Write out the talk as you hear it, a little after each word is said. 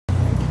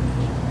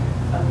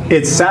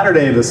It's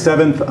Saturday, the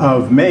 7th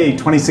of May,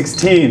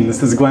 2016.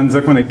 This is Glenn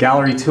Zuckman at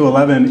Gallery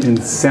 211 in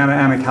Santa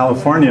Ana,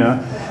 California,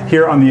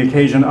 here on the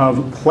occasion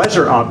of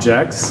Pleasure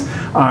Objects.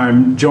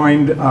 I'm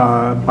joined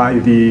by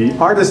the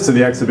artists of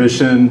the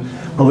exhibition,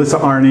 Alyssa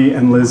Arney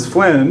and Liz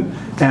Flynn,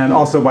 and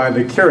also by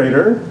the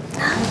curator,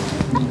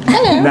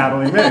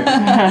 Natalie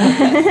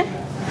MIk.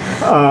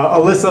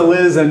 Alyssa,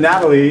 Liz, and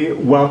Natalie,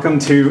 welcome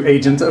to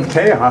Agent of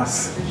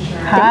Chaos.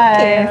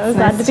 Hi,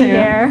 glad to be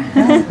here.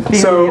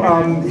 So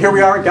here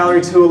we are at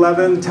Gallery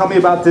 211. Tell me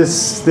about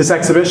this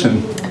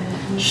exhibition.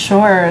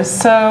 Sure.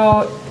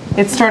 So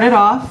it started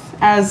off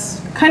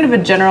as kind of a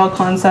general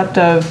concept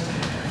of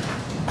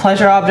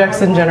pleasure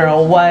objects in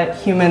general, what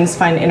humans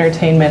find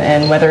entertainment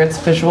in, whether it's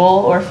visual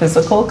or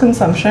physical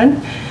consumption.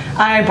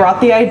 I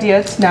brought the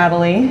idea to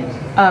Natalie,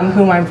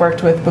 whom I've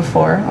worked with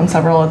before on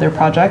several other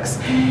projects,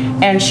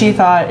 and she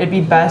thought it'd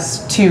be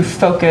best to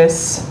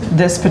focus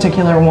this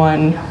particular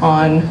one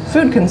on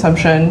food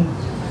consumption.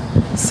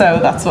 So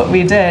that's what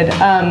we did.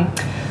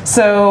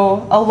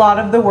 So a lot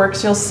of the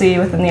works you'll see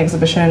within the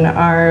exhibition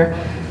are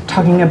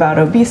talking about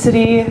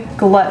obesity,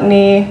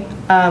 gluttony.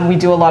 We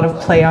do a lot of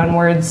play on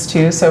words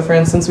too. So for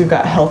instance, we've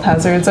got health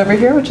hazards over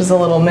here, which is a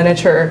little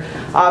miniature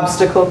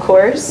obstacle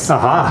course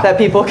that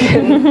people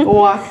can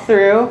walk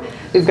through.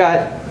 We've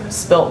got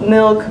spilt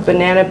milk,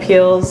 banana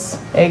peels,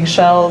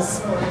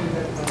 eggshells,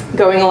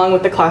 going along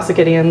with the classic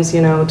idioms,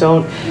 you know,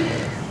 don't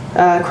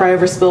cry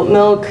over spilt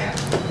milk,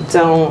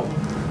 don't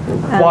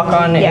walk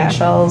on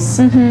eggshells.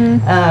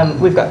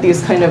 We've got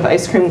these kind of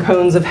ice cream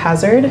cones of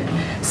hazard.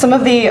 Some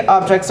of the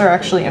objects are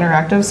actually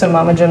interactive, so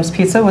Mama Jim's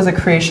Pizza was a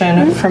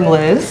creation from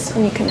Liz.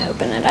 And you can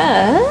open it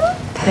up.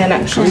 And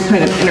actually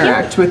kind of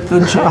interact with the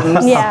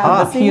gems.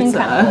 Yeah, the so you can pizza.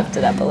 kind of lift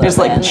it up a little There's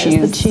bit. like cheese.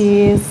 There's the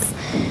cheese.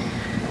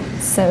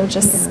 So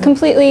just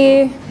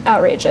completely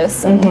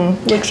outrageous and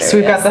luxurious. So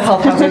we've got the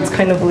health hazards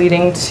kind of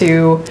leading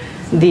to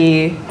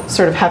the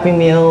sort of Happy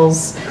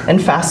Meals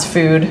and fast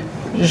food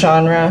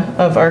genre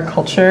of our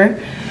culture.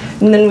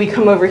 And then we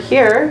come over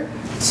here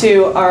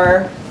to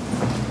our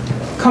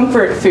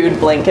comfort food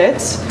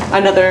blanket,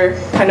 another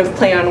kind of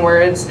play on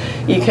words.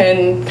 You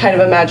can kind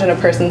of imagine a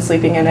person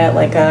sleeping in it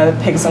like a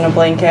pigs in a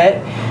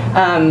blanket.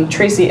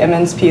 Tracy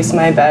Emin's piece,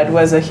 My Bed,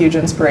 was a huge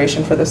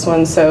inspiration for this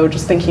one. So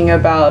just thinking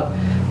about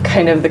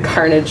kind of the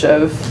carnage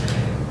of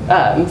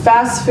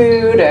fast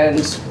food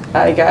and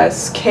I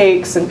guess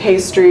cakes and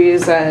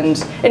pastries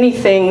and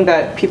anything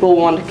that people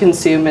want to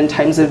consume in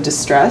times of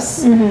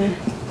distress.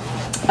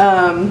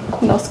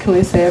 What else can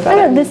we say about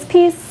it? This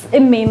piece,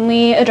 it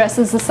mainly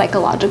addresses the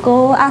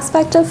psychological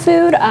aspect of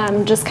food,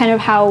 just kind of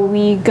how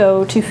we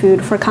go to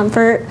food for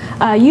comfort.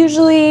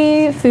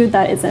 Usually food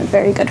that isn't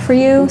very good for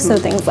you, so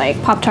things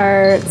like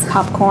Pop-Tarts,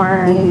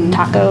 popcorn,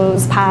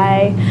 tacos,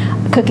 pie,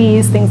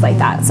 cookies, things like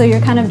that. So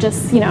you're kind of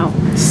just, you know,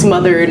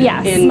 smothered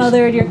in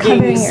smothered, you're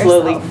covering being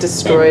slowly yourself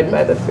destroyed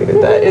by the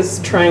food that is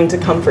trying to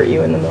comfort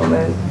you in the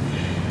moment.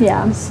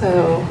 Yeah.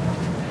 So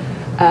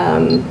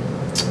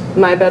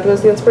My Bed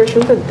was the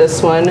inspiration for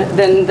this one.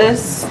 Then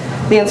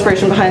the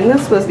inspiration behind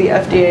this was the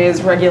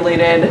FDA's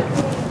regulated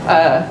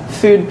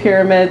food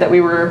pyramid that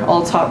we were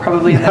all taught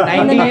probably in the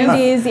 90s. In the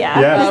 90s, yeah.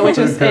 Yes, Which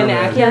is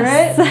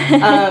inaccurate.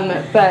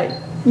 Yes.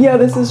 But yeah,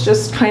 this is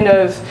just kind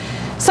of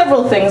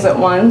several things at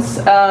once.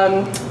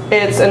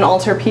 It's an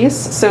altarpiece,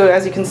 so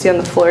as you can see on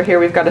the floor here,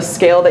 we've got a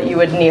scale that you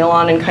would kneel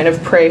on and kind of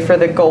pray for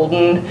the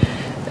golden,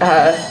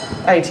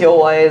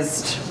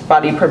 idealized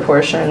body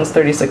proportions,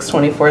 36,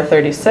 24,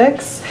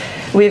 36.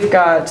 We've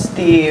got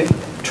the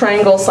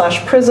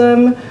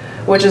triangle/prism,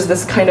 which is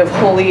this kind of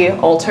holy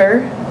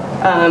altar.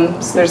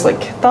 So there's like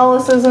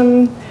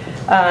Catholicism,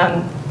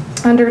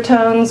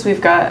 undertones.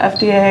 We've got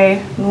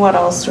FDA. What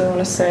else do we want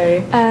to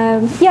say?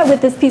 Yeah,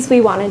 with this piece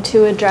we wanted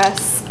to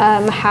address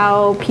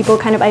how people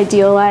kind of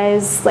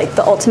idealize like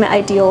the ultimate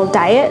ideal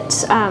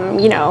diet,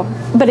 you know,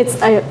 but it's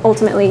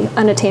ultimately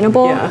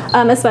unattainable,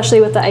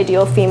 especially with the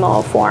ideal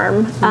female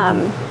form.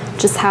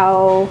 Just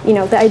how, you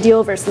know, the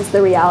ideal versus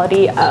the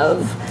reality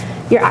of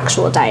your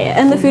actual diet.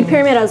 And the food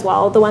pyramid as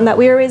well, the one that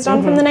we were raised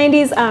on from the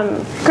 90s,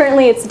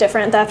 currently it's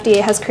different. The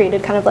FDA has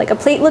created kind of like a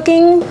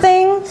plate-looking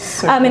thing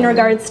in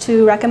regards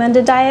to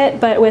recommended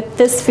diet, but with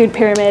this food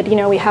pyramid, you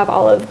know, we have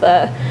all of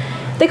the,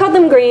 they called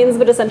them grains,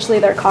 but essentially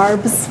they're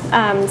carbs.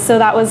 So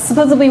that was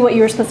supposedly what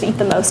you were supposed to eat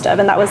the most of,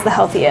 and that was the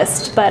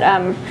healthiest. But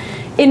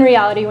in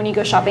reality, when you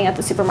go shopping at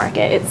the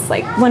supermarket, it's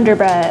like Wonder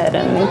Bread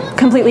and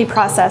completely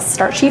processed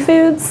starchy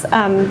foods,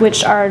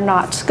 which are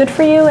not good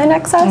for you in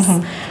excess.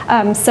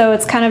 So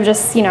it's kind of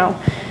just, you know,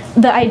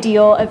 the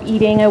ideal of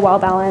eating a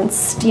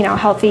well-balanced, you know,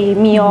 healthy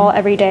meal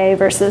every day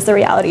versus the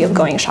reality of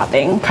going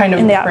shopping kind of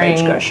in the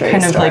average grocery store.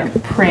 Kind of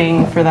like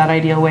praying for that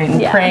ideal weight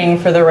and praying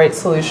for the right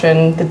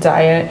solution, the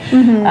diet.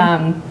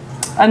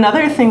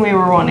 Another thing we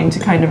were wanting to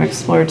kind of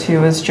explore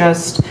too is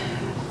just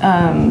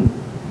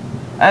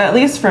at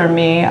least for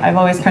me, I've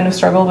always kind of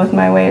struggled with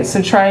my weight,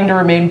 so trying to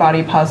remain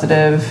body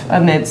positive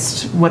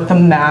amidst what the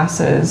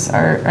masses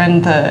are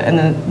and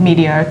the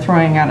media are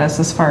throwing at us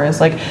as far as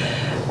like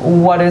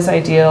what is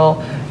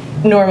ideal.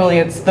 normally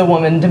it's the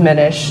woman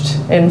diminished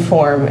in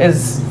form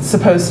is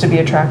supposed to be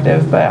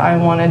attractive, but I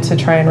wanted to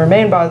try and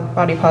remain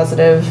body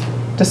positive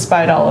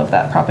despite all of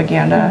that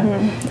propaganda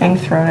being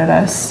thrown at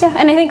us. Yeah,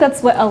 and I think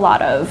that's what a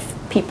lot of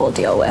people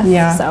deal with.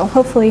 Yeah. So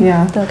hopefully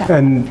they'll get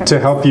And to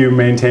help you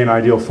maintain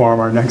ideal form,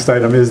 our next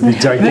item is the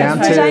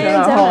gigantic...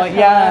 Giant donut hole.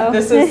 Yeah,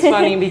 this is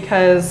funny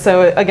because,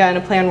 so again,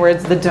 a play on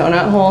words, the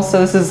donut hole. So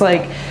this is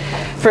like,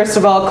 first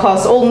of all,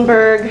 Klaus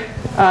Oldenburg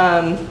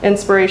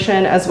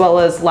inspiration, as well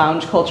as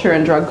lounge culture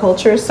and drug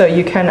culture. So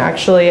you can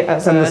actually,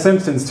 as And The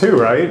Simpsons too,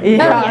 right?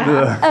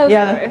 Yeah. Of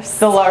course.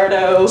 The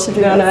Lardo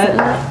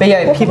donut. But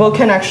yeah, people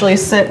can actually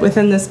sit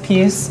within this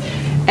piece.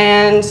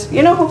 And,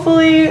 you know,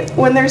 hopefully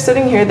when they're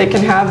sitting here, they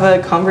can have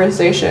a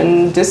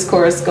conversation,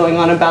 discourse going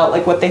on about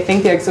like what they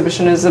think the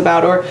exhibition is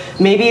about, or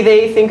maybe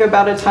they think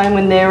about a time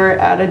when they were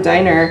at a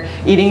diner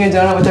eating a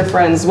donut with their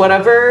friends.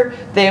 Whatever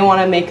they want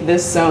to make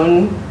this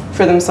zone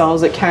for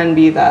themselves, it can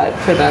be that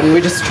for them.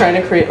 We're just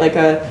trying to create like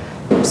a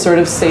sort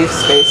of safe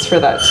space for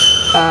that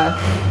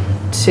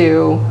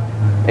to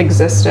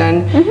exist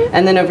in. Mm-hmm.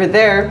 And then over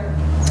there,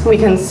 we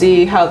can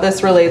see how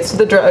this relates to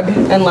the drug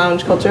and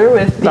lounge culture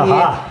with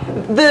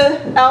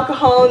the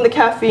alcohol and the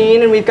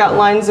caffeine, and we've got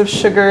lines of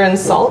sugar and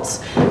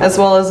salt, as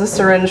well as a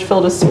syringe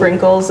filled with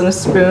sprinkles and a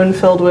spoon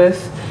filled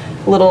with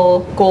little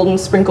golden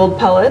sprinkled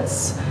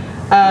pellets.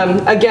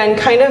 Again,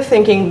 kind of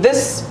thinking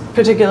this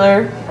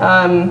particular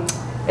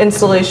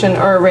installation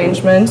or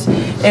arrangement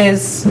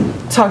is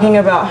talking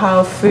about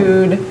how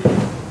food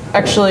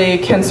actually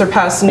can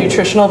surpass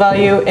nutritional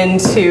value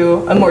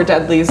into a more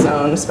deadly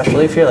zone,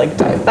 especially if you're like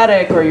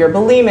diabetic or you're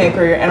bulimic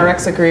or you're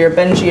anorexic or you're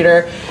binge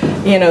eater.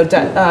 You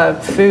know,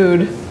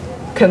 food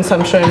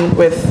consumption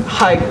with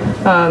high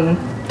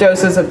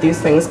doses of these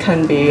things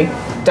can be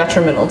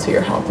detrimental to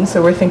your health. And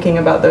so we're thinking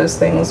about those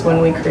things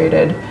when we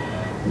created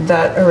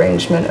that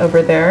arrangement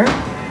over there.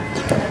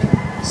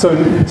 So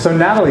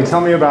Natalie,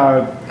 tell me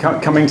about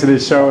coming to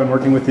this show and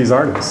working with these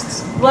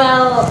artists.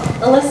 Well,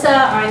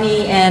 Alyssa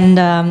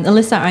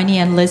Arney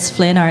and Liz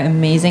Flynn are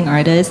amazing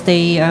artists.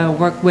 They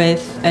work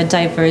with a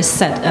diverse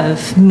set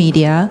of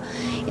media.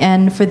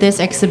 And for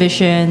this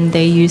exhibition,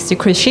 they used the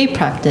crochet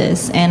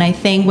practice. And I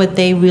think what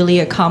they really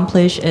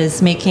accomplish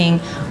is making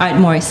art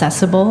more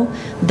accessible.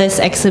 This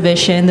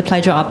exhibition, the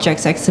Pleasure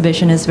Objects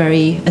exhibition, is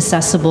very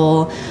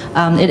accessible.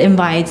 It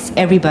invites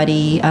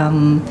everybody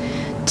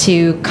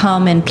to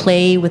come and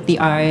play with the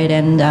art,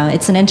 and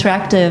it's an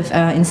interactive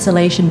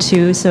installation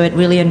too, so it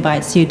really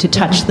invites you to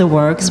touch the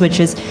works, which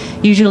is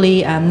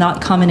usually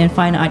not common in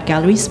fine art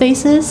gallery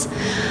spaces.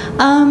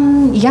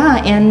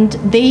 Yeah, and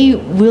they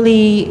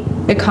really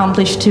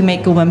accomplished to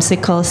make a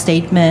whimsical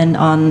statement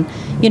on,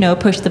 you know,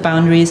 push the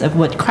boundaries of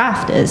what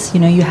craft is.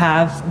 You know, you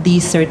have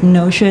these certain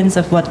notions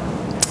of what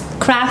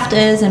craft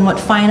is and what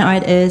fine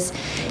art is,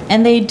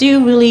 and they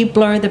do really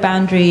blur the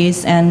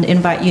boundaries and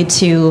invite you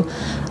to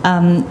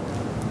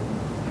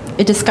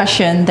a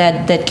discussion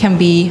that can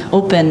be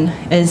open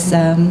as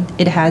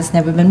it has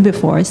never been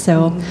before.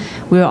 So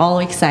we're all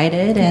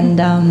excited,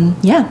 and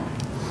yeah.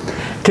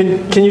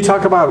 Can you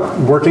talk about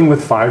working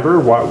with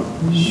fiber?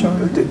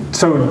 Sure.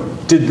 So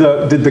did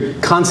the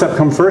concept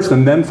come first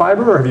and then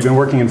fiber, or have you been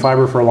working in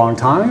fiber for a long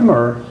time?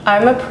 Or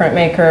I'm a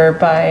printmaker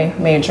by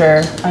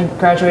major. I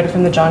graduated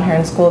from the John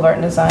Herron School of Art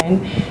and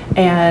Design,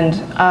 and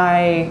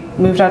I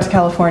moved out to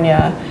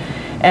California.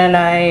 And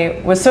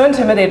I was so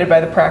intimidated by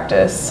the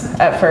practice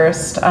at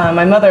first.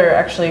 My mother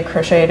actually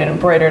crocheted and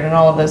embroidered and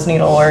all of those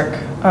needlework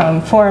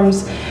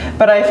forms,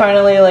 but I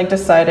finally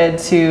decided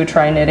to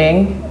try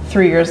knitting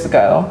 3 years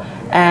ago.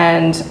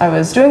 And I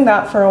was doing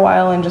that for a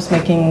while and just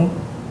making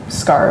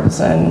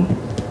scarves and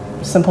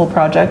simple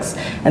projects.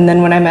 And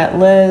then when I met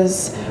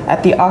Liz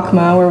at the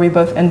ACMA, where we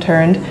both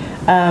interned,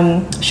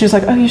 she was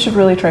like, oh, you should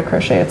really try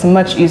crochet. It's a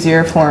much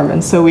easier form.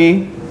 And so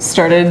we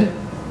started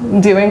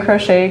doing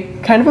crochet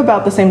kind of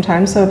about the same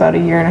time, so about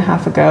 1.5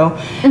 years ago.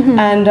 Mm-hmm.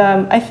 And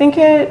I think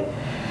it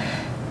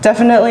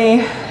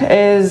definitely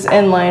is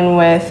in line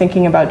with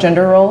thinking about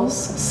gender roles.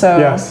 So,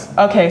 yes.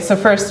 Okay, so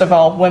first of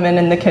all, women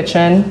in the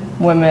kitchen,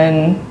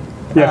 women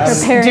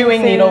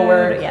doing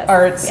needlework,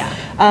 arts.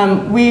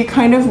 Yeah. We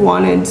kind of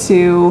wanted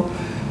to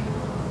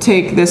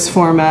take this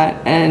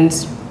format and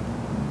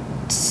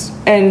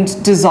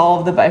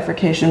dissolve the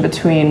bifurcation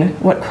between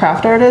what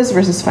craft art is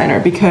versus fine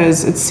art,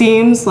 because it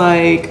seems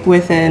like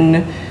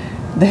within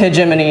the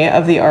hegemony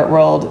of the art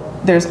world,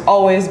 there's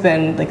always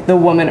been the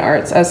woman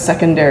arts as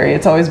secondary.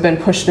 It's always been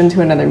pushed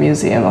into another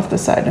museum off the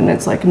side, and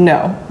it's like,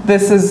 no,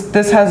 this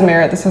has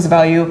merit, this has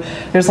value.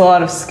 There's a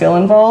lot of skill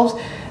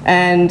involved,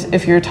 and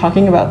if you're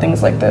talking about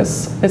things like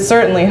this, it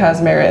certainly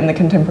has merit in the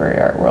contemporary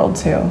art world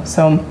too.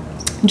 So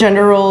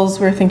gender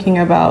roles, we're thinking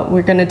about,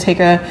 we're going to take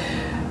a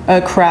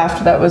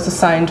craft that was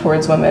assigned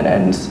towards women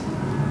and,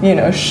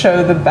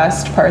 show the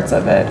best parts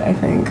of it. I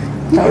think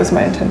that was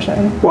my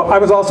intention. Well, I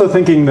was also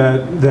thinking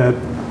that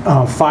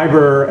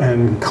fiber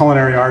and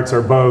culinary arts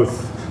are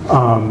both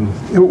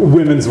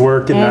women's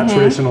work in that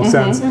traditional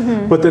sense,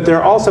 but that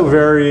they're also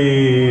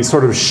very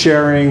sort of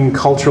sharing,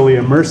 culturally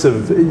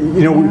immersive.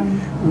 You know,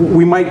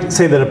 we might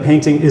say that a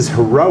painting is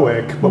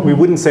heroic, but we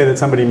wouldn't say that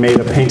somebody made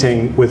a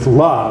painting with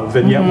love.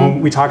 And yet when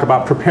we talk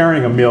about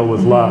preparing a meal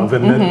with love,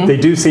 and that they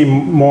do seem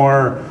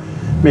more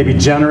maybe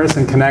generous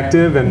and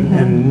connective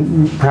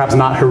and perhaps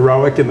not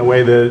heroic in the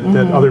way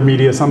that other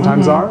media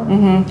sometimes are.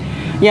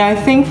 Yeah, I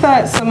think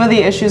that some of the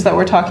issues that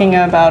we're talking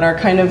about are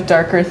kind of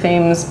darker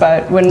themes,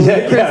 but when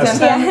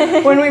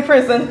we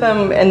present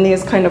them in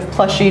these kind of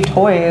plushy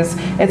toys,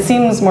 it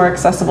seems more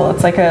accessible.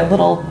 It's like a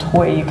little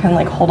toy you can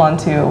like hold on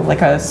to,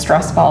 like a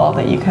stress ball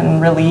that you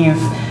can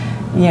relieve,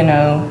 you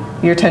know,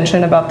 your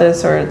tension about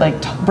this, or like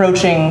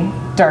broaching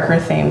darker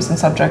themes and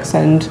subjects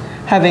and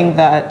having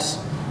that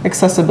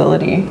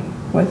accessibility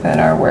within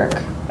our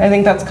work. I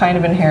think that's kind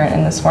of inherent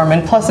in this form,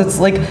 and plus it's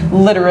like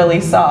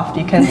literally soft.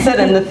 You can sit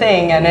in the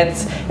thing and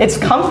it's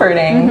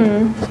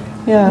comforting.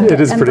 Yeah, it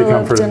is pretty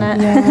comforting.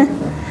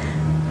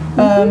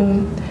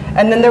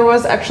 And then there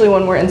was actually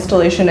one more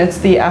installation. It's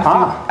the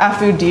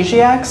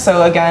aphrodisiac.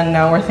 So again,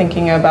 now we're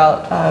thinking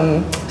about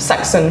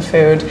sex and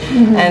food,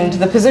 and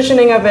the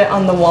positioning of it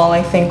on the wall,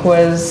 I think,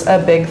 was a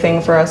big thing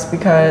for us,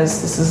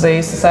 because this is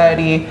a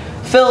society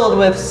filled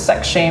with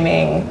sex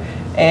shaming,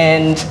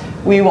 and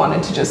we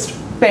wanted to just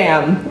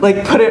bam,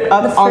 like put it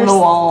up on the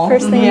wall.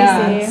 First thing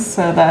you see.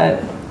 So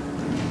that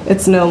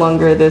it's no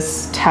longer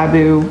this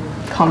taboo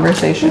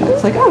conversation.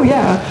 It's like, oh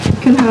yeah,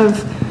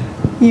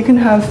 you can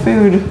have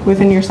food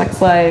within your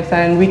sex life,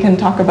 and we can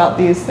talk about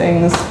these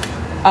things.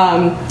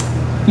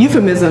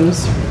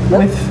 Euphemisms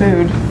with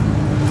food.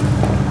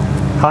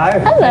 Hi.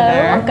 Hello,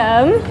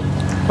 welcome.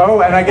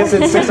 Oh, and I guess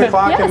it's 6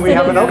 o'clock and we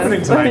have an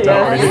opening tonight,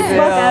 don't we?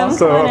 Welcome.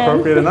 So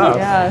appropriate enough.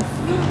 Yes.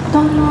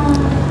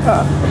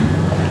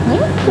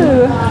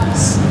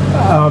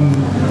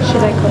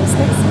 Should I close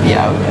this?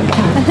 Yeah.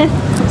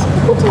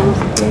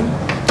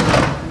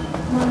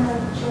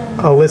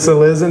 Alyssa,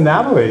 Liz, and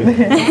Natalie.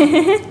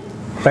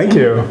 Thank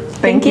you.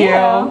 Thank you.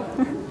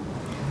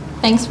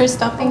 Thanks for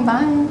stopping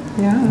by.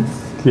 Yes.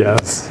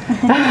 Yes.